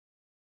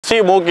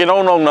ngasi mo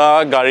kinaw nong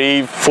na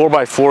gari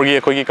 4x4 gi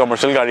khoi gi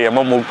commercial gari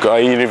ama mu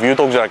ai review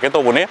tok jar ke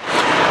to bone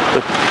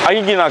ai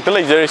gi nak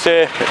lai jare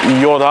se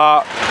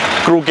Yodha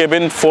crew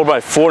cabin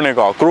 4x4 ne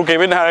ko crew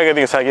cabin ha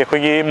ga sa ge khoi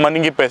gi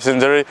maning gi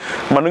passenger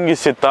manung gi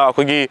seat ta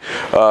khoi gi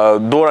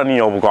door ani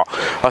yob ko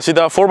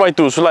asida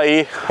 4x2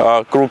 sulai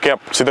crew cab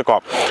sida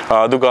ko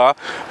aduga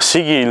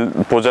sigi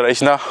pojar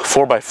isna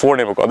 4x4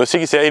 ne ko ado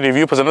sigi se ai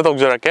review phasana tok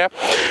jar ke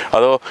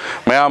ado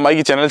mayam ai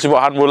gi channel si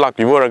han mo lak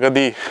pi bo ra ga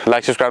di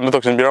like subscribe to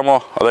tok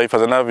biramo ado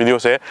phasana video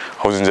se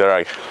hojin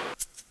jar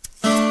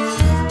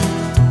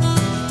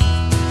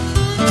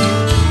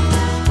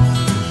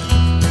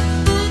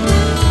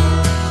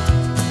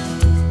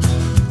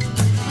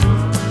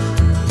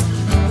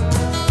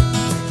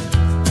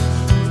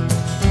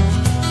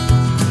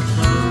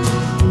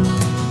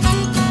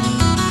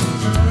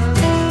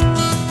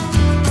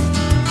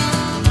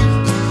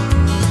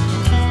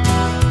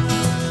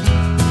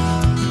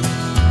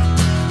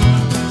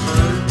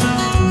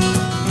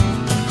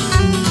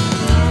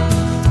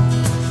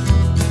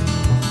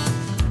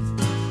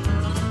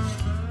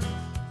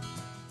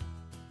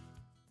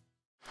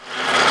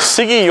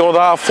Sigi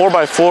Yodha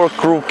 4x4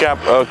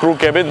 crew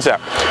cabin se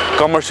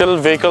commercial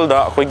vehicle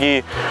da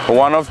khoi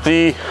one of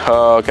the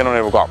kano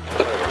ne ko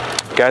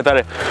kya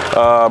tare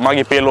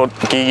magi payload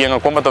ki yang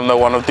ko matam da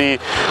one of the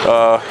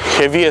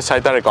heaviest hai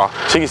tare ko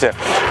sigi se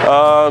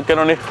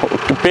kano ne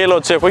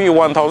payload se khoi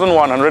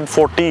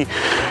 1140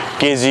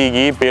 kg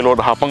gi payload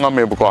hapanga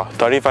me ko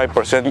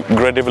 35%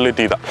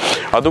 gradability da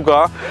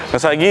aduga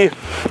ngasai gi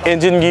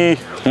engine gi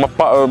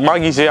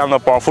magi se amna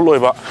powerful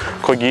oiba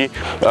khoi gi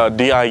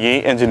di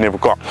gi engine ne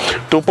ko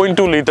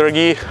 2.2 liter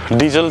gi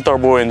diesel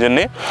turbo engine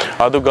ne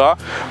aduga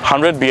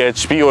 100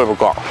 bhp oiba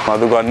ko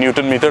aduga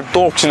newton meter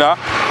torque sina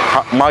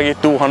magi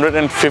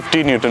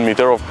 250 newton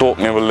meter of torque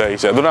level lai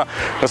se aduna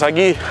ngasai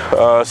gi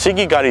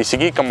sigi gari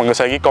sigi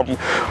ngasai gi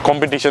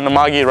competition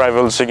magi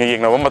rival sigi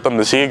yengna matam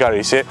da sigi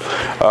gari se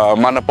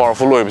mana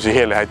powerful oiba se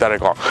hele hai tare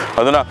ko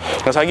aduna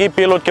ngasai gi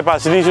payload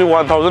capacity is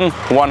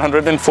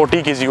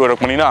 1140 kg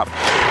oirakmani na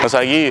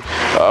ngasai gi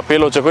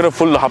payload che koina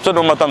full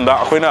hapchan matam da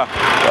koina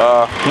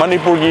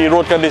Manipur gi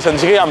road condition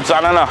si yam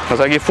chana na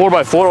ngasai gi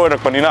 4x4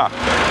 oirakmani na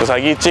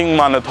ngasai gi ching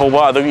mana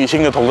thoba adagi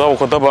ising na thogda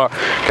khotaba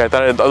kai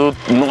tare adu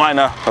nungai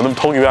na adum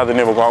thogi ba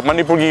ne ba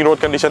Manipur gi road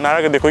condition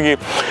haraga de khoi gi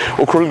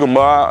ukhul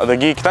gumba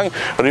adagi kitang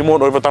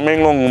remote oiba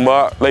tamenglong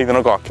gumba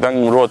leidana ko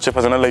kitang road se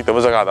phasana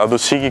leitaba jaga adu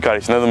si gi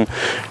gari sina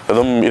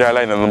adum irai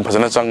lai na adum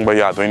phasana chang ba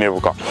ya doine ba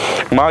ko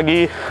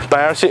magi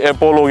tire se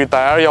Apollo gi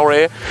tire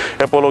yaure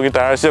Apollo gi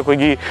tire se khoi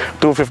gi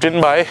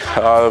 215 by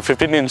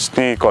 15 inch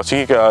ni ko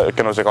si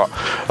keno se ko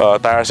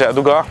tire se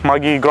aduga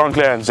magi ground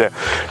clearance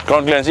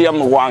yam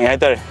wang hai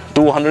tare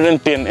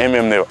 210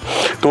 mm ne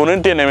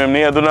 210 mm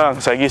ne aduna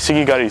sagi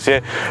sigi gari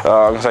se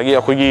sagi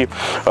akhoi gi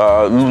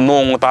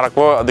nong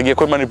tarakwa adagi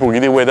akhoi Manipur gi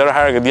di weather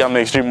har ga di am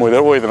extreme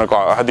weather oidana ko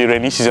hadi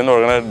rainy season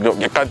organa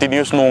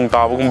continuous nong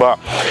tabagumba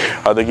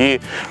adagi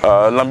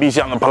lambi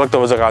se am phalak ta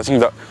jaga sing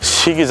da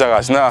sigi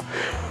jaga sina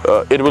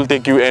it will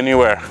take you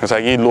anywhere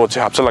sagi load se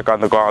hapsala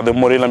kan ko adu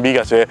mori lambi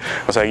ga se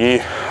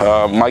sagi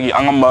magi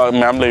angam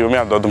ma'am leyo me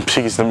am dum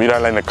sigi sem ira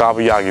line ka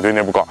ba ya gi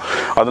doine ko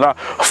aduna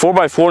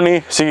 4x4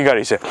 ni sigi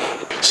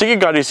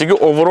gari sigi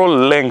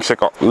overall length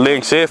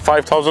se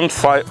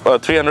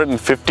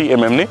 5350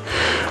 mm ni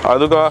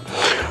aduga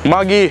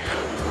magi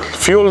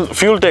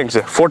fuel tank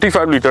se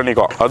 45 liter ni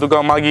ko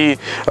aduga magi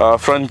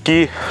front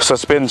ki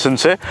suspension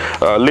se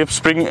lip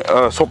spring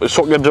so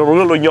get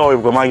jaro lo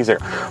yaw ko magi se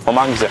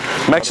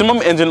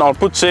maximum engine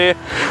output se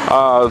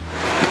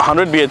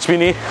 100 bhp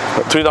ni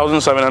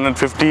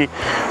 3750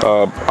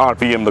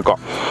 rpm da ko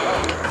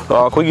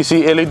khoi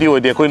si LED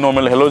oi de khoi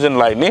normal halogen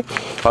light ni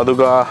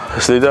aduga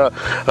sida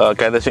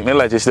kaida signal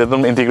light sida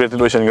dum integrated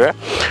version gre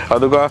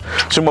aduga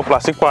suma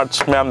plastic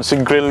parts ma'am si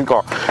grill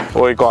ko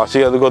oi ko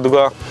si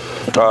aduga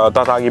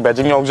Tata gi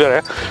badging yaw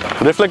jare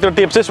reflector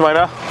tape se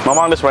smaina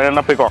mamang de smaina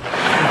na pe ko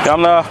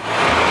yamna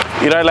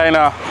irai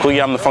laina khoi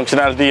yamna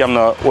functionality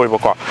yamna oi ba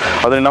ko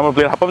adani number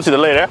plate hapam sida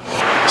leire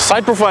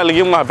side profile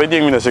gi ma pe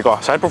ding mina se ko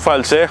side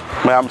profile se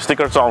ma'am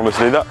sticker chong le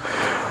sida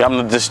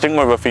yamna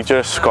distinct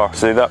features ko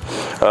sida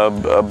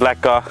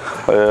black ka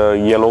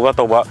yellow ka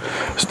toba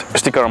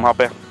sticker am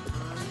hape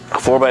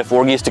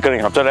 4x4 gi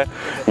stickering hapchare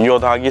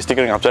Yodha gi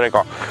stickering hapchare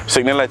ko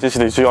signal light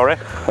si su yore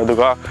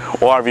aduga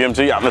ORVM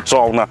se yamna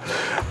chongna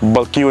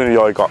bulky wen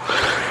yoy ko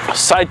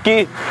side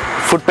ki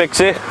foot peg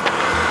se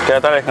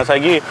kaya tare ngasai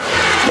gi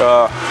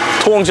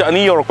thong se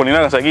ani yor ko ni na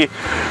ngasai gi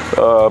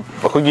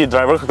khoi gi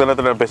driver khakna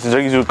ta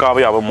passenger gi ju ka ba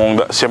ya ba mong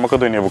da sema ka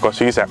doine ko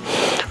si se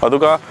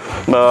aduga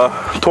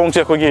thong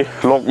se khoi gi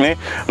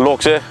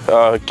lock se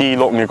key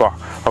lock ni ko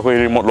akoi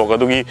remote lock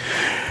adugi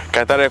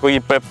kaya tare khoi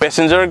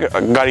passenger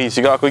gari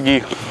siga khoi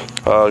gi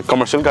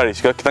commercial gari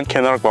siga kitang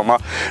khenar ko ma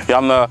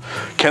yamna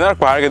khenar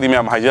ko har ga di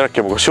myam hajar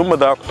ke bo shumba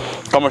da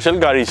commercial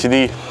gari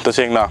sidi to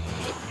sengna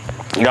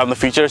yamna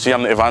features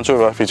yamna advanced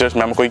over features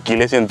ma'am koi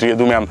keyless entry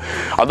adu ma'am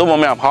adu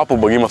ma'am hapu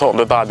bagi matho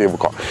amda ta de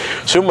ko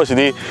sumba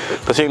sidi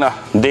tasena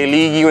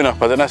daily gi oina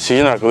padana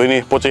season ko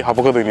ni pochai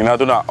hapu ko ni na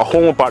duna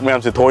ahong part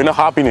ma'am se thoina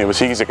happy ne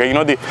basi se kai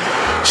no di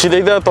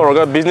sidai da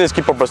toraga business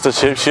ki purpose ta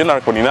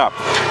season ko ni na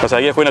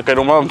masai ko na kai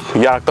roma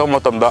yak ta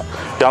matam da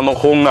yamno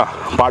hong na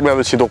part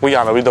ma'am si do ko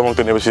yana bi damok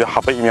ne basi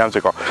happy ma'am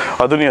se ko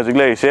adu ni ajik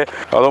lai se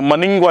adu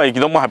maning wai ki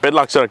dom happy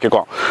lakchar ke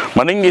ko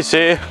maning gi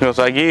se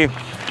masai gi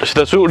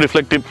sida su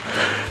reflective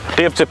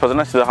tape se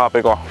phajana sida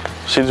hape ko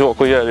sinjo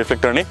ko ya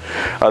reflector ni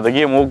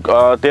adagi mu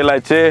tail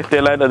light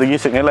adagi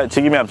signal light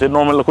sigi map se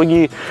normal ko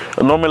gi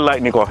normal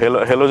light ni ko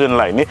halogen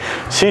light ni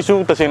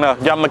sisu tasena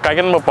jamna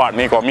kaigan ma part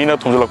ni ko mina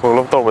thumjula ko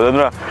lok tor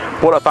badana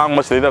pura tang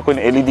ma sida ko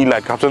led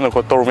light kapson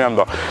ko tor mem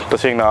do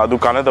tasena adu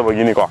kana da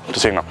bagi ni ko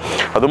tasena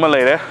adu ma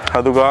leire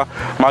aduga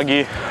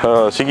magi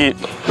sigi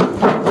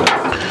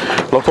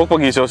lokok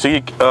pagi so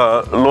sigi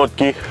load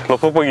ki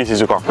lokok pagi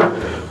sisu ko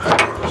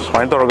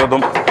main tor ga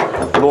dum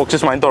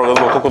loxis main tor ga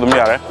lokok ko dum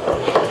yare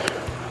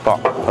ko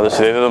adu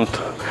sida dum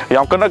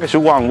yam kana ka su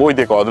wang boy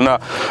de ko aduna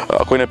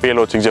koina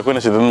payload ching je koina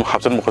sidum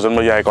hapsan mo khazan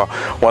ma yai ko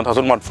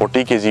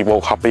 1140 kg bo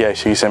khap yai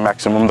si se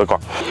maximum da ko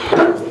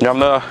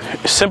yamna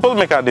simple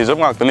mechanism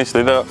ngak tani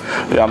sida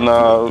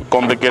yamna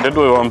complicated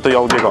way am ta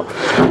yaw de ko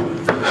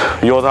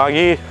Yodha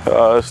gi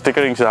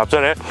stickering se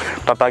hapsare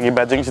Tata gi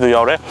badging se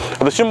yaw re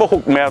adu simbo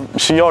hook me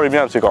si yaw ri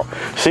me si ko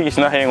si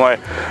isna hengwai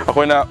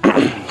koina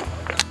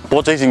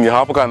pochai jing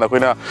ha pa kan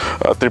koina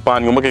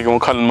tripan gum ke gum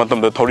khan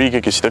matam da thori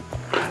ke kisi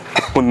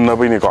punna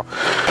bini ko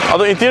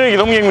ado interior gi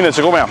dom yeng mine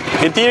se ko ma'am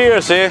interior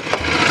se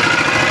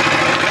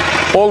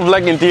all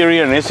black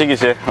interior ne se gi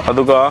se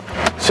aduga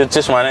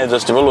switches mane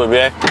adjustable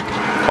hobe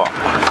ko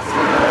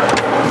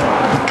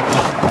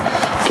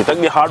kitak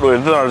gi hardware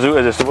da ju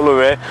adjustable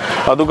hobe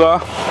aduga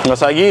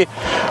ngasai gi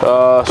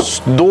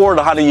door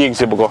da hani yeng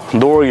se ko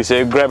door gi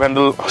se grab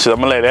handle se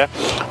ma lai re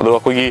aduga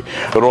ko gi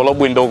roll up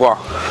window ko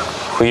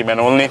gi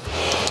manual ni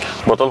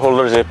bottle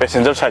holder je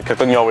passenger side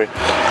khatang yawe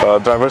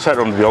driver side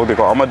rom yaw de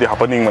ko amadi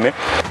happening mane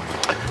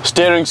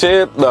steering se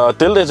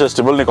tilt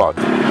adjustable ni ko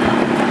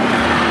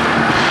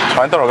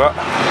fine toraga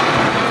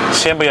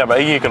sem ba ya ba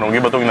gi kanon gi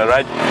batung na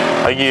right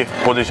ai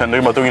position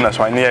ri batung na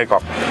swine ni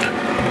ko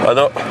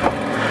ado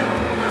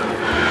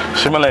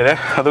similar re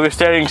ado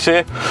steering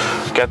se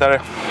katare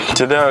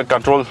sida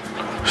control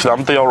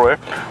slam to yaw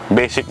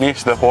basic ni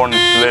the horn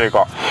le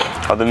ko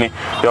ado ni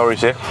yaw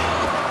se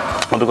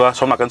aduga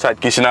somna kan side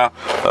kisina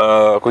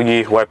ko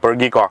gi wiper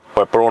gi ko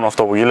wiper on off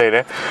to gi le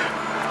re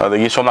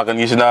adagi somna kan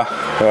gisina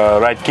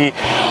right key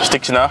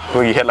stick sina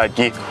ko gi headlight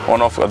key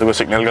on off aduga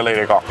signal ga le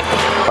re ko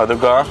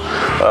aduga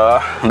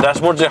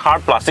dashboard je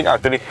hard plastic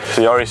actually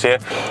so yori se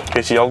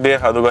kisi yog de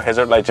aduga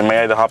hazard light je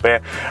mai da hape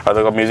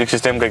aduga music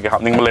system ka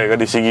hapning le ga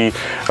disigi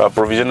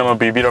provision ma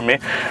bb ram me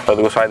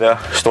aduga side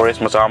storage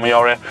ma cha ma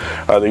yore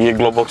adagi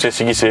globe box se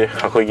sigi se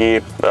ko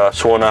gi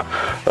sona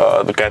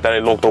the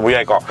katare log to bu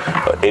yai ko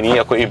any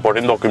ko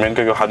important document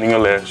ka hapning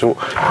le su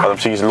adam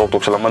sigi log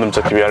to salam adam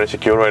chati yare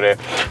secure re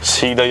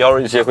si da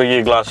yori se ko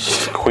gi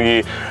glass ko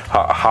gi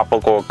hapa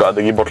ko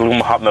adagi bottle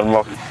ma hapna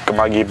ma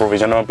magi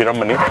provision ma piram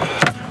mani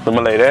dum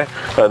leire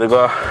aduga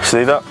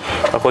sida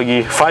akogi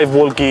 5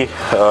 volt ki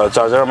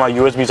charger ma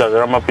USB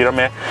charger ma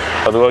pirame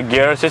aduga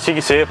gear se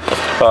sigi se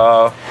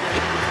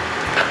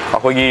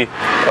akogi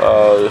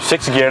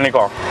 6 gear ni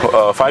ko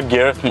 5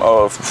 gear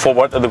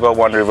forward aduga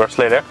 1 reverse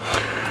leire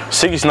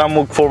 6 na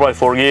muk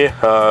 4x4 gi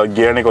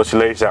gear ni ko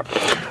silai sa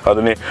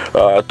aduni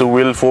 2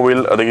 wheel 4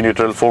 wheel adagi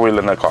neutral 4 wheel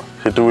na ko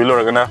 2 wheel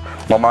oragana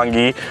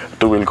mamangi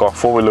 2 wheel ko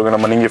 4 wheel oragana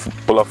maningi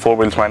pula 4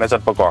 wheels minus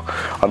at pa ko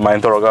on main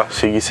toroga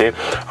sigi se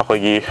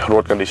akogi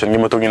road condition gi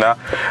matungina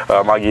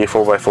magi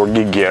 4x4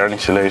 gi gear ni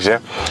silai se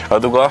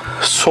aduga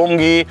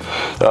somgi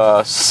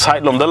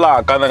side lom da la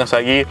kana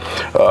sagi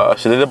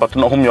sida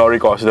button hum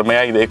yori ko sida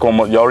mai de ko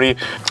yori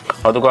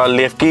aduga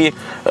left ki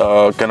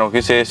kano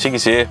ki se sigi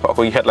se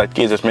akogi headlight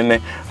ki adjustment ne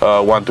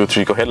 1 2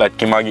 3 ko headlight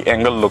ki magi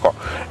angle lo ko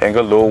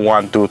angle lo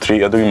 1 2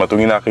 3 adugi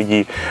matungina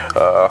ki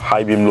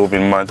high beam low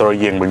beam ma tor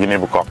yeng bagi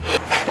ne ko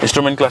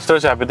instrument cluster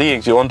se apeti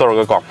yeng si on tor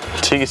ga ko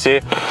sigi se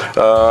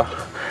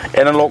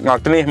analog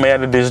ngakni mai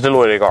digital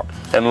ore ko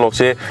analog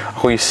se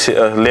khoi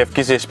left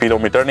ki se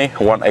speedometer ni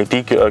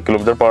 180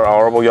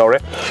 km/h bo yore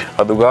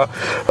aduga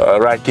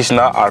right ki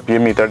sna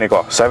rpm meter ni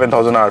ko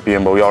 7000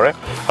 rpm bo yore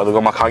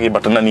aduga makha gi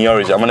button ani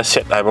yore amana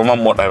set ai ba ma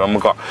mode ai ba ma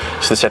ko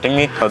setting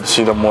ni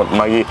si the mode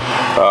magi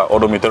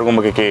odometer ko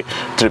ke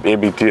trip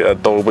abt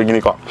to bo gi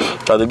ni ko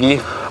adugi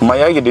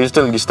maya gi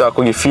digital gi sta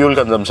ko gi fuel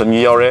consumption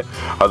gi yore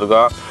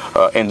aduga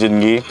engine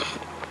gi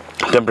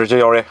temperature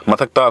yore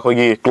mathakta ko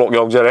gi clock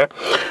yok jare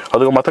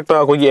aduga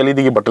mathakta ko gi led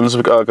gi buttons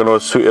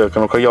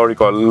kano kha yori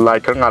ko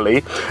light ka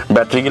ngalei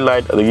battery gi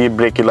light adugi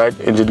brake gi light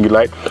engine gi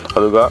light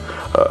aduga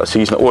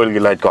sigis na oil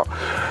gi light ko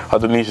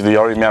aduni si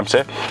yori ma'am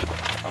se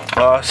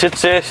seat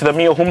se sida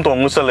mi hum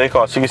tong musal le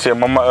ko sigi se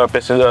mama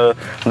passenger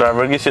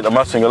driver gi seat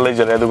ama single le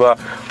jare aduga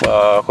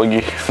ko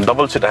gi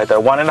double seat hai ta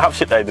 1.5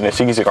 seat ai dine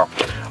sigi se ko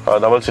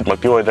double seat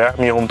makti oi da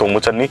mi hum tong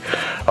muchan ni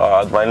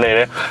advai le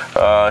re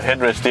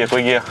headrest ti ko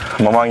gi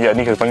mama gi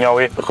ani khang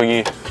yawe ko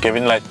gi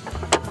cabin light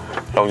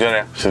yaw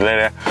jare sida le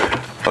re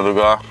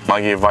aduga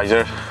magi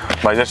visor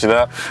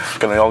sida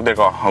kano yaw de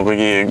ko ko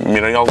gi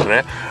mirror yaw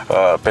de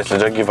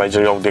passenger gi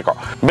visor yaw de ko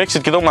back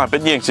seat ki dong ma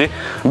pet yeng si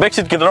back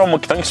seat ki dong mo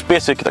kitang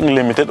space kitang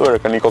limited or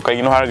kani ko kai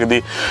no har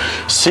gadi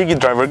sigi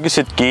driver gi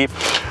seat ki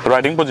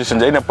riding position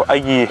jai na ai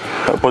gi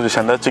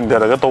position da ching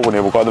dara ga to ne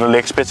ko aduna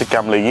leg space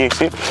cam le gi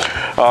si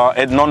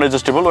non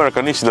adjustable or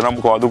kani sida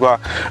nam ko aduga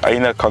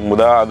aina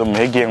khangmuda adum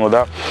he geng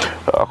oda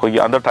ko gi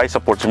under thigh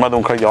support ma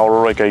dum khra yaw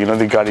ro kai no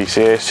di gari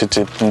se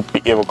seat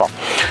pi e ko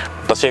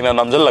tasengna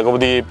namjal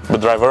lagabdi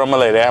driver ama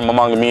lai re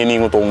mamang mi ni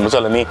ngutong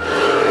musalani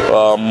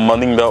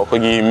maning da ko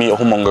gi mi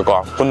humang ga ko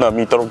punna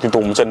mi tarok ti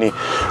tum chani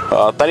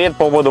tariet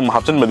pobo dum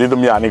hapchen madi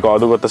dum yani ko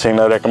adu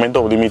tasengna recommend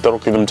to di mi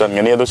tarok ti dum chan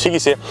ngani adu sigi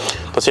se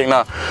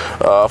tasengna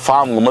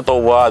farm gum to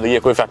wa di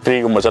koi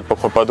factory gum chat pa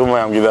khop adu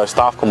mayam gi da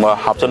staff gum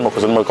hapchen mo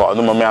khosan mo ko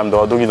adu mayam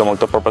do adu gi dam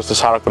to purpose ta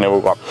sarak ne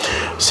ko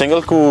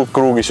single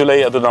crew gi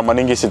sulai adu na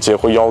maning gi sit se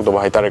ko yaw do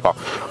ba hai tare ko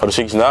adu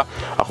sigi na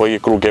akoi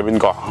crew cabin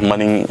ko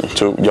maning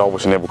chu yaw bu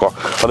ne ko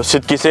adu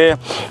sit ki se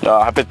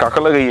hapet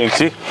kakala ga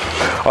yengsi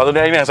adu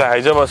dai na sa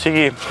hai jaba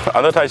sigi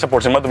under thigh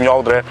support ma dum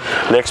yaudre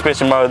leg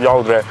space ma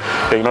yaudre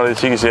technology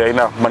sigi se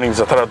aina maning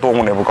zathara to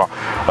ngune bu ko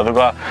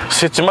aduga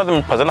sit ma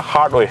dum phajana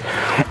hard oi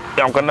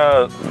yam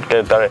kana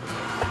ke tare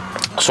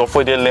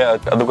software de le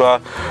aduga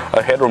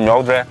headroom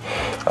yaudre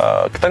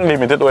kitang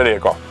limited oi re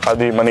ko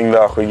adi maning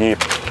da khoi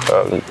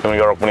kami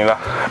yorok punina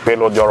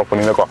payload yorok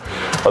punina ko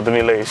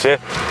aduni le se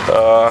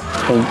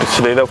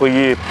sidai da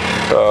khoi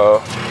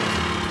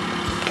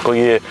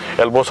कोई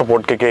elbow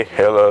support के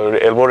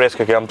elbow rest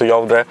के हम तो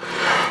याव दे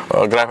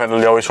grab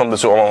handle याव इसमें तो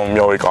सुअम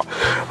याव इका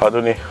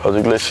अदुनी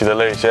अजुगले सीधा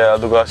ले इसे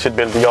अदुगा seat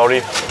belt यावरी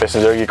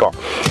passenger की का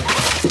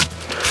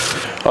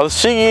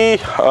अदुसी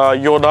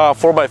Yodha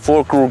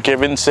 4x4 crew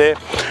cabin से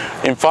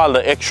Imphal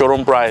the ex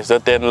showroom price the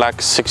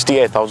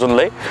 10,68,000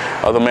 lei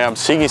adu mayam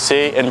sigi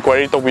se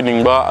inquiry to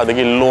winning ba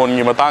adagi loan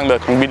gi matang da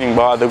winning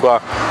ba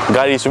aduga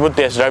gari subu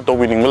test drive to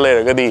winning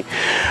le ga di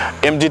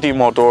MGT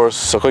Motors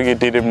sakoi gi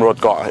Tidim Road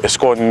ko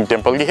Iskon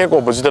Temple gi he ko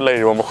opposite le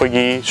ro khoi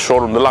gi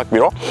showroom da lak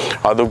biro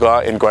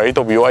aduga inquiry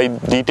to bio I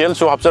details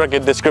so hapsara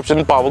ke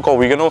description pawo ko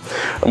wi gano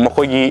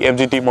khoi gi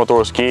MGT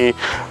Motors ki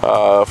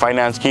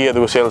finance ki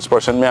aduga sales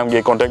person mayam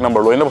gi contact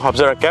number loina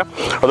hapsara ke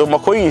adu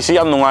khoi si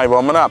am nungai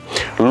ba mana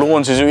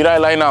loan si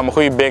laina ma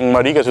khoi bank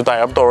mari ka su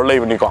tai up tor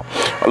leibani ko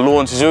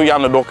loan si ju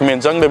yamna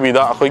document jang da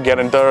bida khoi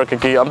guarantor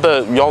ki amta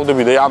yaw da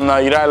bida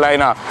yamna ira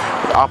laina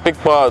apik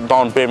pa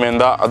down payment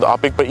da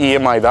apik pa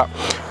EMI da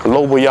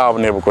lobo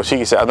yabne ko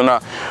sigi se aduna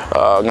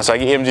ngasai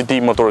gi MGT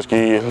Motors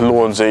ki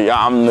loan se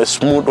yam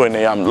smooth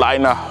oine yam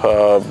laina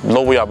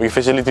lobo yabi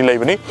facility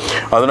leibani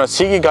aduna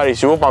sigi gari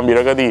su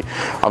pambira ga di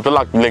amta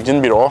lak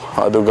legend biro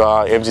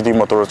aduga MGT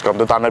Motors kam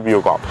da tana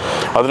biyo ko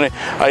adune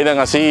aina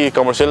ngasi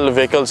commercial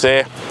vehicle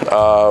se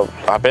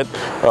apet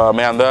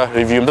mayanda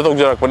review ta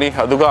tokjarak pani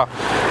aduga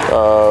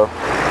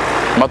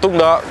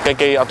matungda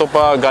keke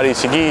atopa gari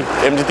sigi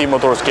MGT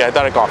Motors ki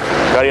aitare ko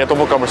gari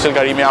atopa commercial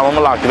gari me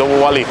amama laki do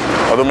wali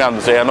adu me am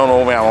se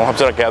no me am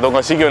hapsara ke adu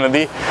ngasi gi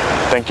onadi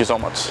thank you so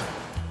much.